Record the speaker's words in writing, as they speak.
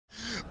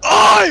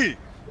Hi!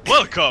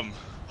 Welcome!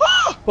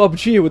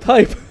 PUBG with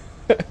hype.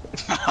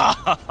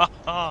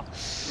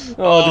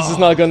 Oh, this is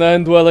not gonna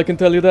end well, I can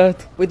tell you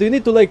that. Wait, do you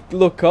need to like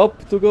look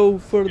up to go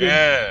further?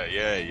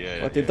 Yeah.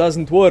 But it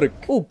doesn't work.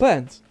 Oh,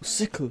 pants.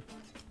 Sickle.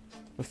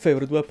 My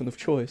favorite weapon of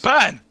choice.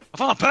 Pan! I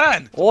found a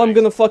pan! Oh, I'm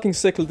gonna fucking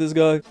sickle this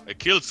guy. I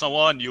killed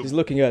someone, you He's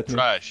looking at me.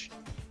 trash.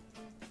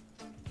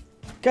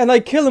 Can I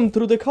kill him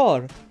through the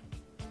car?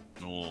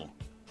 No.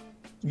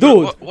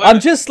 Dude, I'm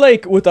just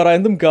like with a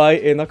random guy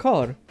in a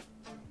car.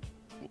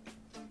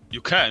 You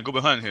can go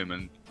behind him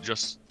and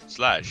just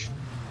slash.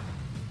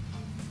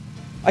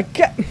 I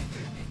can't.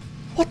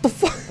 What the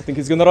fuck? I think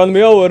he's gonna run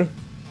me over.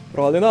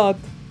 Probably not.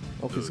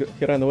 Oh,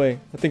 he ran away.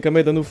 I think I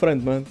made a new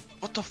friend, man.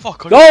 What the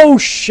fuck? Oh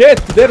shit!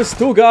 There's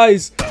two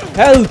guys.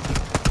 Help!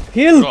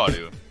 Help! Where are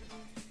you?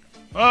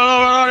 Where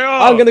are you?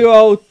 I'm gonna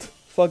go out.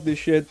 Fuck this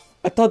shit.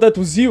 I thought that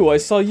was you. I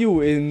saw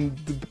you in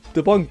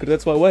the bunker.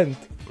 That's why I went.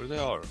 Where they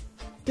are?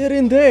 They're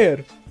in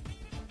there.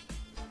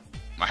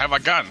 I have a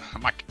gun.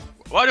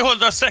 Why do you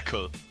hold that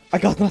sickle? I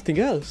got nothing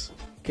else.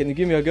 Can you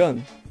give me a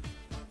gun?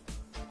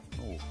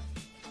 No.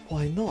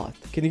 Why not?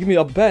 Can you give me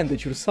a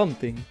bandage or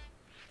something?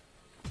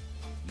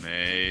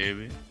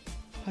 Maybe.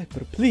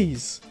 Hyper,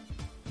 please.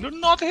 You're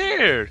not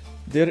here.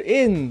 They're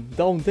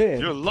down there.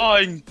 You're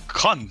lying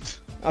cunt.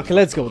 Okay,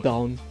 let's go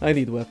down. I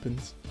need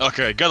weapons.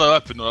 Okay, get a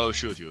weapon or I'll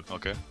shoot you,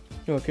 okay?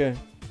 Okay.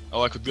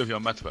 Oh, I could give you a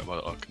med pack,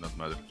 but okay, doesn't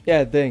matter.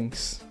 Yeah,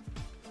 thanks.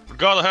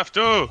 Gotta have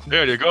to.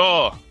 There you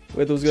go.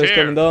 Wait, those guys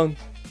coming down?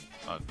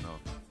 No.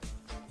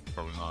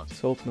 Probably not.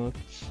 Let's hope not.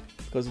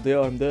 Because if they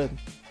are, I'm dead.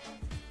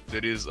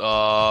 There is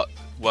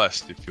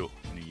west if you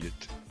need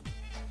it.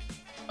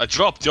 I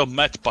dropped your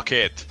med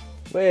packet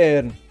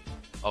Where?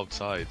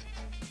 outside.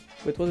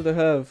 Wait, what did I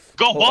have?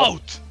 Go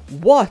out!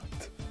 What?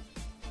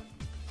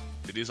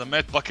 It is a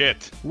med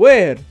packet.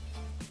 Where?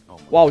 Oh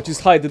my Wow, God.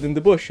 just hide it in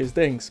the bushes.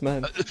 Thanks,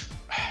 man.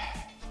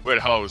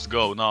 Warehouse,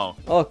 go now.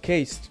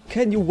 Okay,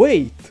 can you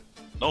wait?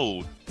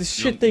 No. This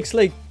shit takes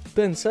like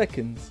 10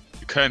 seconds.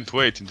 You can't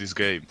wait in this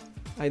game.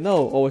 I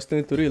know. Oh, I still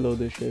need to reload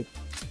this shit.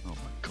 Oh my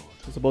God.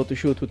 I was about to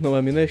shoot with no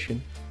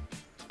ammunition.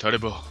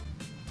 Terrible.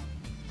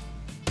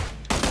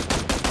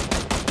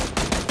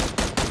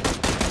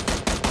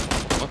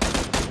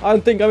 What? I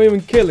don't think I'm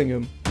even killing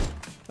him.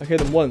 I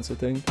hit him once, I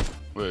think.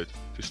 Wait,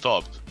 he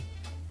stopped.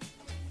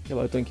 Yeah,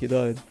 but I think he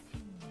died.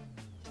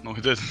 No,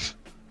 he didn't.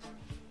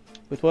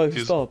 Wait, why did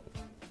he stop?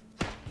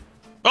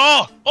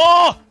 Oh!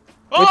 Oh!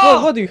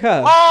 Wait, what do you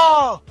have?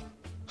 Oh!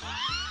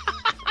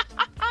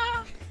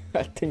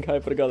 I think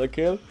Hyper got a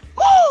kill.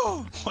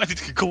 Oh! Why did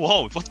he go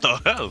out? What the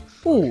hell?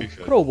 Ooh, Okay,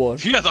 crowbar.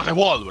 he had a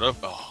revolver.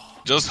 Oh,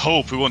 just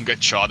hope we won't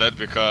get shot at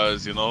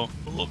because, you know,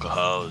 look a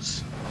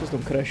house. Just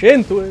don't crash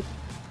into it.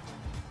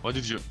 What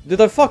did you...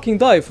 Did I fucking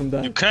die from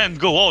that? You can't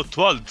go out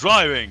while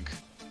driving.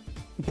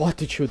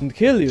 But it shouldn't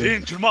kill you.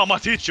 Didn't your mama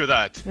teach you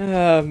that?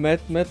 Med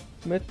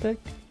tech?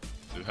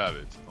 Do you have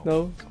it? Oh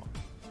No. my God.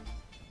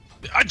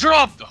 I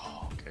dropped!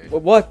 Oh, okay.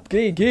 What?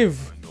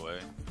 Give. Going away.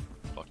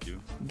 Fuck you.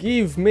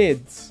 Give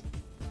mids.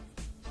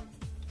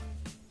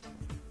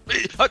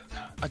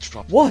 I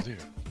dropped What? him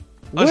here.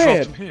 Where?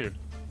 I dropped him here.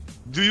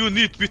 Do you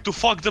need me to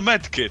fuck the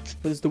medkit?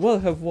 Does the well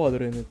have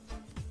water in it?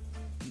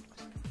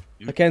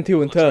 You I can't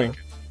even not tell. drink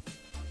it.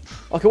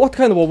 Okay, what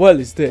kind of a well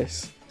is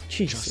this?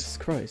 Jesus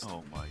Christ.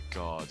 Oh my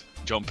God.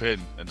 Jump in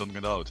and don't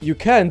get out. You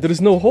can't, there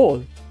is no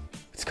hole.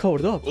 It's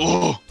covered up.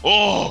 Oh!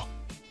 Oh!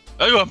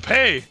 Everyone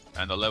pay!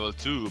 And a level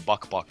 2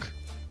 backpack.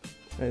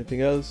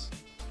 Anything else?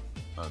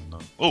 No.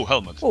 Oh,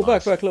 helmet. Oh,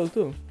 Nice. backpack level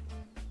 2.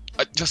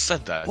 I just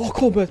said that. Oh,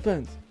 combat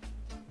pants.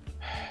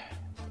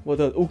 What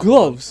else? Oh,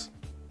 gloves.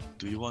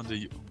 Do you want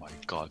the... Oh my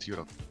God, you're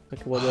a...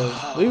 Okay, what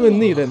else? Do you even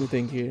need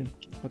anything here?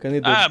 Okay, I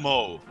need the...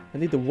 Ammo! I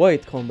need the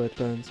white combat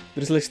pants.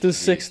 There's like still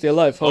 60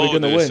 alive. How are we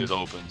gonna this win? is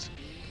opened.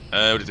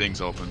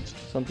 Everything's opened.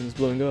 Something's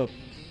blowing up.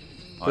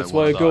 I That's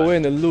why I wanna go die.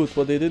 in and loot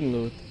what they didn't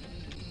loot.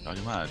 Are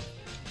you mad?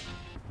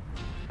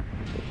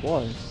 But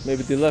why?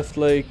 Maybe they left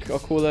like a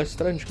cool ass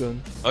trench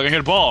gun. I can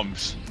hear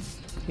bombs.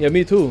 Yeah,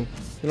 me too.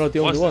 You're not the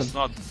only one. What's this?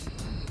 Not...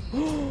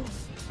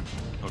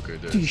 Okay,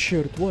 there.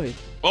 T-shirt white.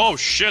 Oh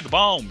shit,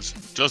 bombs!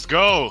 Just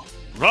go!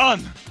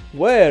 Run!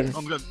 Where?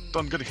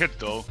 Don't get hit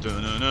though.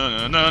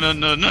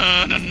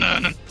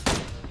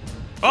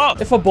 Oh!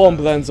 If a bomb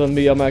lands on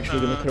me, I'm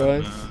actually gonna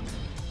cry.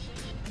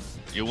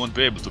 You won't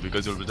be able to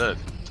because you'll be dead.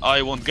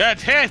 I won't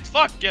get hit!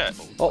 Fuck yeah!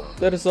 Oh,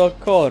 there's a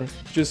car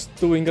just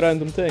doing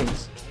random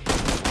things.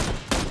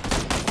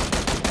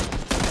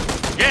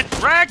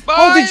 Get wrecked, boys!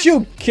 How did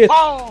you get?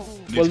 Oh!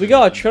 Well, we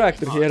got a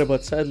tractor here,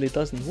 but sadly it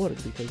doesn't work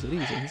because of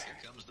reasons.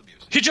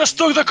 He just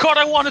took the car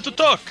I wanted to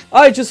take!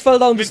 I just fell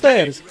down the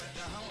stairs.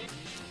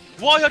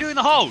 Why are you in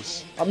the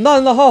house? I'm not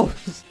in the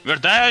house. We're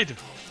dead!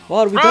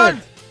 Why are we Run!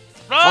 dead?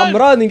 Run! I'm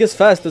running as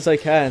fast as I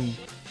can.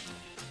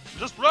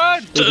 Just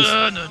run!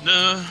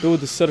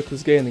 Dude, the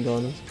circle's gaining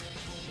on us.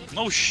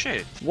 No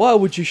shit. Why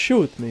would you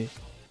shoot me?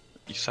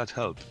 You said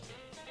help.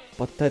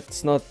 But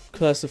that's not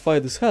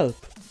classified as help.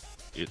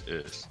 It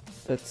is.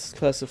 That's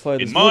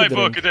classified as In my murdering.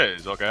 book it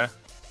is, okay?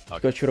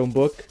 Got your own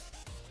book?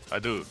 I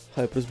do.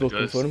 Hyper's book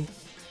Just- confirmed.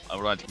 I'm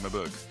writing my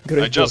book.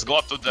 Great I just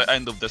book. got to the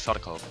end of the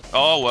circle.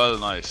 Oh well,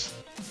 nice.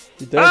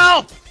 You dead?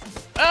 Help!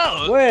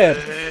 Help!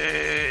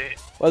 Where?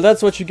 Well,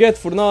 that's what you get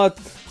for not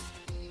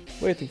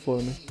waiting for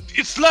me.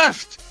 It's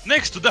left!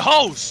 Next to the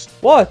house!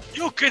 What?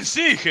 You can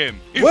see him!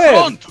 In Where?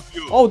 front of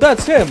you! Oh,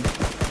 that's him!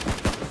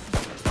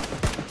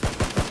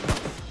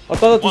 I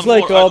thought that was One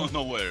like more, I don't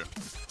know where.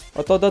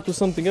 I thought that was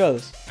something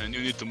else. And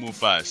you need to move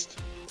fast.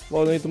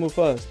 Why do I need to move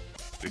fast?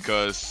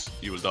 Because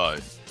you will die.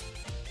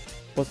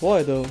 But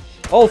why though?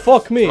 Oh,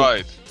 fuck me!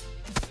 Right.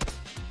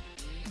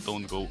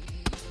 Don't go.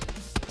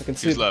 I can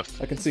see. He's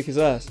left. I can see his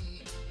ass.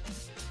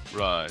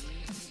 Right.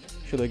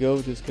 Should I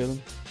go? Just kill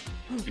him.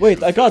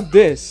 Wait, I got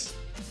this.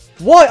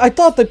 Why? I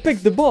thought I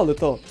picked the ball. I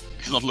thought.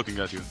 He's not looking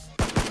at you.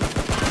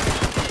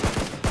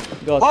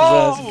 Got his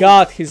ass.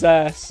 Got his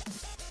ass.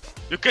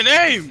 You can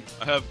aim!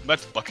 I have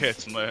met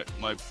buckets in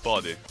my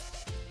body.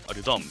 Are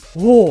you dumb?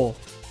 Whoa!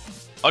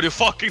 Are you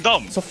fucking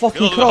dumb? It's a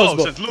fucking Get out of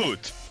the crossbow. house and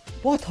loot.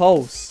 What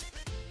house?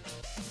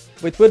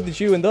 Wait, where did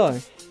you and I?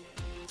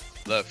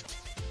 Left.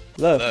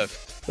 Left.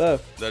 Left.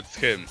 Left. That's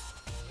him.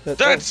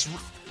 That's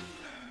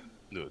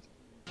Dude.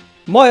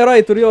 my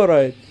right or your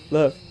right?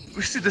 Left.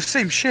 We see the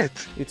same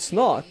shit. It's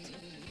not.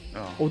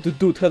 Oh. Oh, the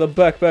dude had a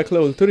backpack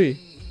level 3.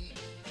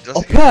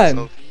 Just A heal pen.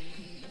 yourself.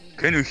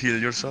 Can you heal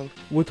yourself?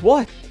 With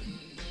what?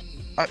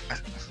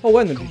 Oh,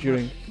 energy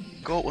drink.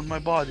 Go on my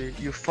body,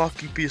 you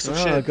fucking piece of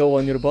Ah, shit. go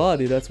on your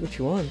body. That's what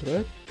you want,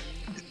 right?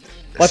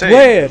 But Same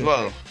where? as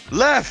well.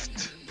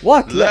 Left.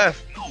 What?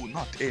 Left. No,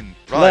 not in.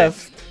 Right.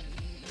 Left.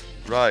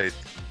 Right.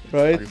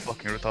 Right. Are you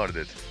fucking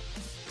retarded?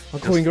 I'm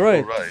Just going go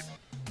right. right.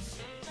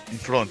 In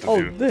front of Oh,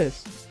 you.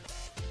 this.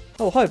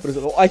 Oh, hyper.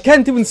 Oh, I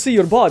can't even see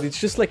your body. It's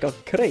just like a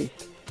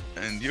crate.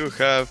 And you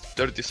have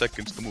 30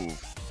 seconds to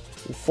move.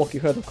 Oh, fuck, you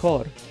had a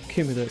car.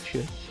 Give me that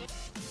shit.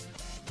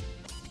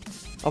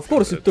 Of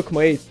course, it took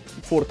my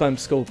 4x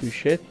scope, you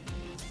shit.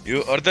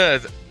 You are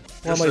dead.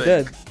 Why am Just I like-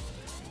 dead?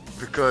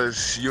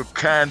 Because you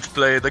can't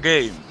play the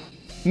game.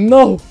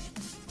 No!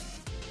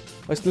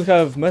 I still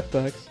have med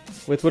packs.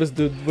 Wait, where's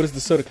the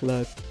circle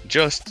at?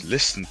 Just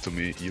listen to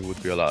me, you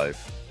would be alive.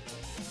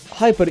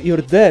 Hyper,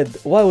 you're dead.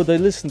 Why would I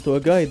listen to a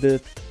guy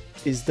that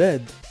is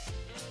dead?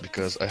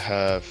 Because I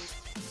have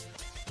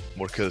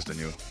more kills than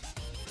you.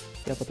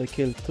 Yeah, but I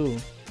killed 2.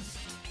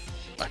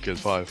 I killed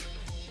 5.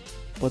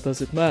 But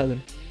does it matter?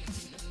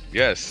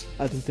 Yes.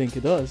 I don't think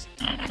it does.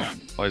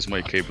 Why is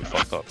my cable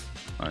fucked up?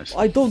 Nice.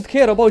 I don't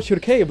care about your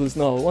cables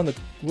now. I wanna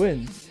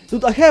win.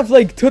 Dude, I have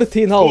like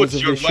 13 hours Put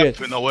of your this shit.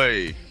 weapon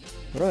away.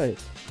 Right.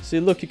 See,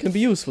 look, you can be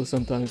useful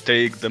sometimes.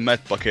 Take the med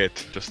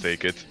bucket. Just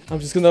take it. I'm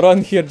just gonna run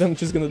here, then I'm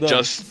just gonna die.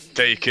 Just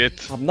take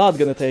it. I'm not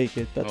gonna take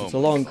it. That Oh was a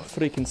my long God.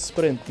 freaking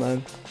sprint,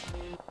 man.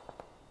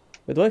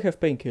 Wait, do I have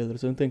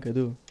painkillers? I don't think I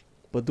do.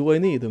 But do I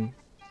need them?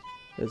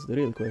 That's the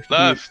real question.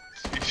 Left.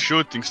 It's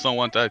shooting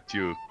someone at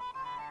you.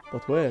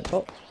 But where?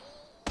 Oh.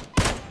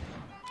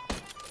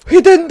 He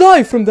didn't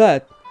die from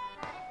that!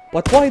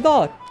 But why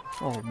not?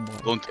 Oh my.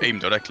 Don't aim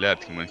directly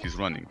at him when he's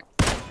running.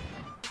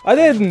 I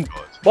didn't!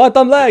 God. But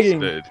I'm He's lagging!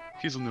 dead.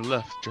 He's on the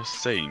left,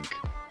 just saying.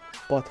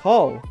 But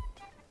how?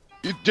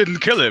 You didn't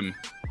kill him.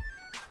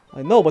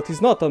 I know, but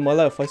he's not on my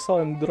left. I saw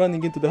him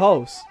running into the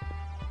house.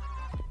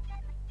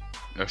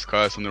 There's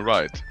guys on the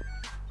right.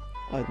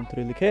 I don't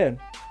really care.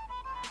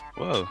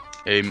 Well,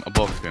 aim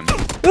above him.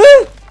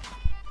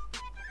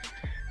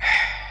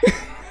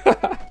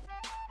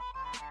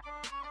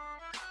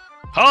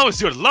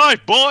 How's your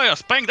life, boy? I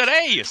spanked that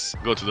ace.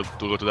 Go to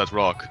that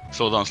rock.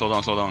 Slow down, slow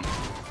down, slow down.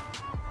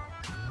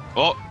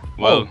 Oh,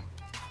 well.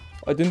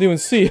 I didn't even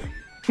see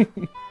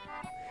him.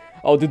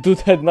 Oh, the dude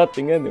had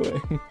nothing anyway.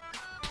 Ow,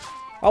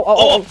 ow, ow,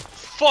 Oh, ow.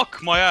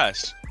 fuck my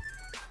ass.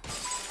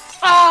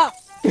 Ah!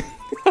 What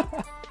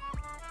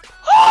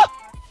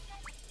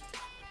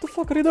the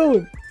fuck are you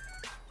doing?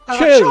 I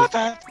got Chill. shot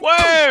at.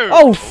 Where?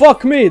 Oh,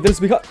 fuck me! There's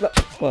behind.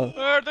 Well,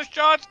 Where are the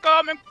shots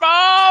coming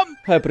from?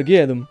 Hyper,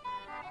 get him.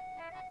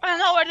 I don't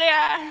know where they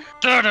are.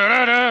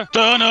 Da-da-da-da.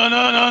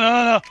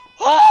 Da-na-na-na-na-na.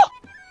 Ah!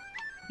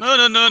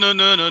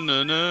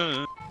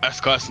 No. That's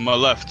guys on my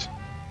left.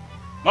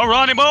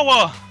 Marani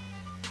Bawa!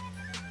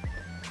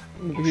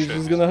 He's shit.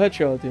 just gonna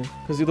headshot you.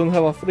 Because you don't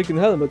have a freaking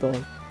helmet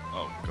on.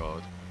 Oh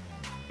god.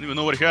 I don't even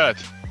know what he had.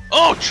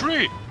 Oh,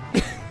 tree!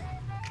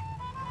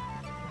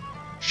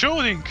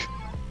 Shooting!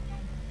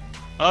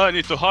 I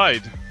need to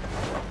hide.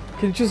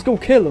 Can you just go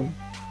kill him?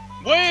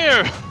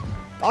 Where?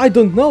 I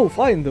don't know,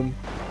 find him.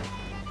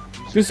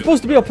 You're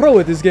supposed to be a pro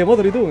at this game, what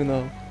are you doing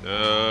now?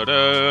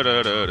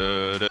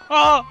 Da-da-da-da-da-da.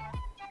 Ah!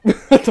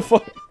 What the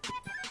fuck?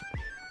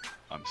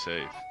 I'm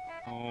safe.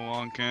 No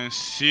one can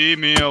see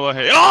me over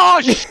here. Oh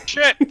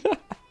shit!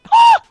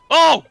 Ah!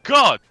 Oh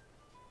god!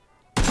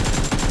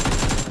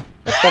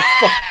 What the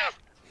fuck?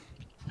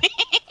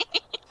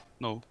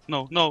 No.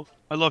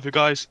 I love you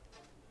guys.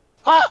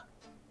 Ah!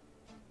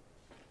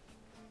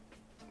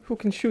 Who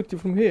can shoot you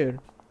from here?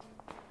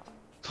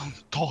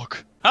 Don't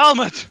talk.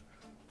 Helmet!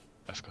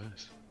 That's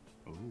guys.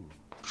 Ooh.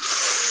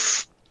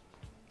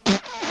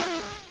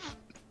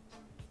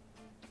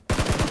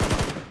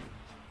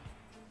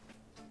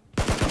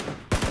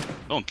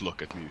 Don't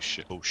look at me, you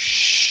shit. Oh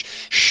shh.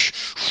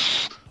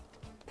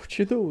 What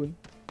you doing?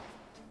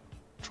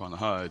 Trying to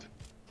hide.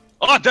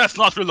 Oh, that's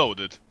not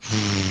reloaded.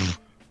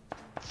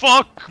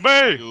 Fuck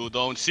me! You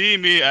don't see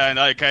me and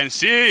I can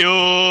see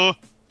you.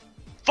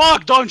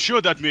 Fuck, don't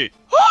shoot at me.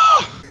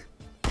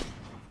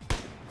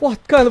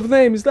 What kind of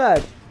name is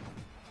that?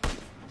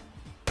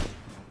 I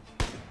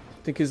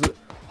think he's...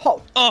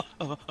 How?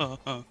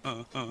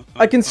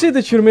 I can see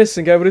that you're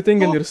missing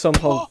everything and you're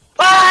somehow...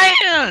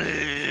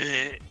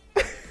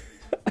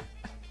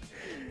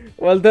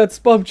 Well, that's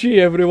PUBG,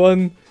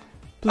 everyone.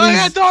 Please. I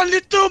had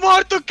only 2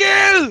 more to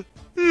kill!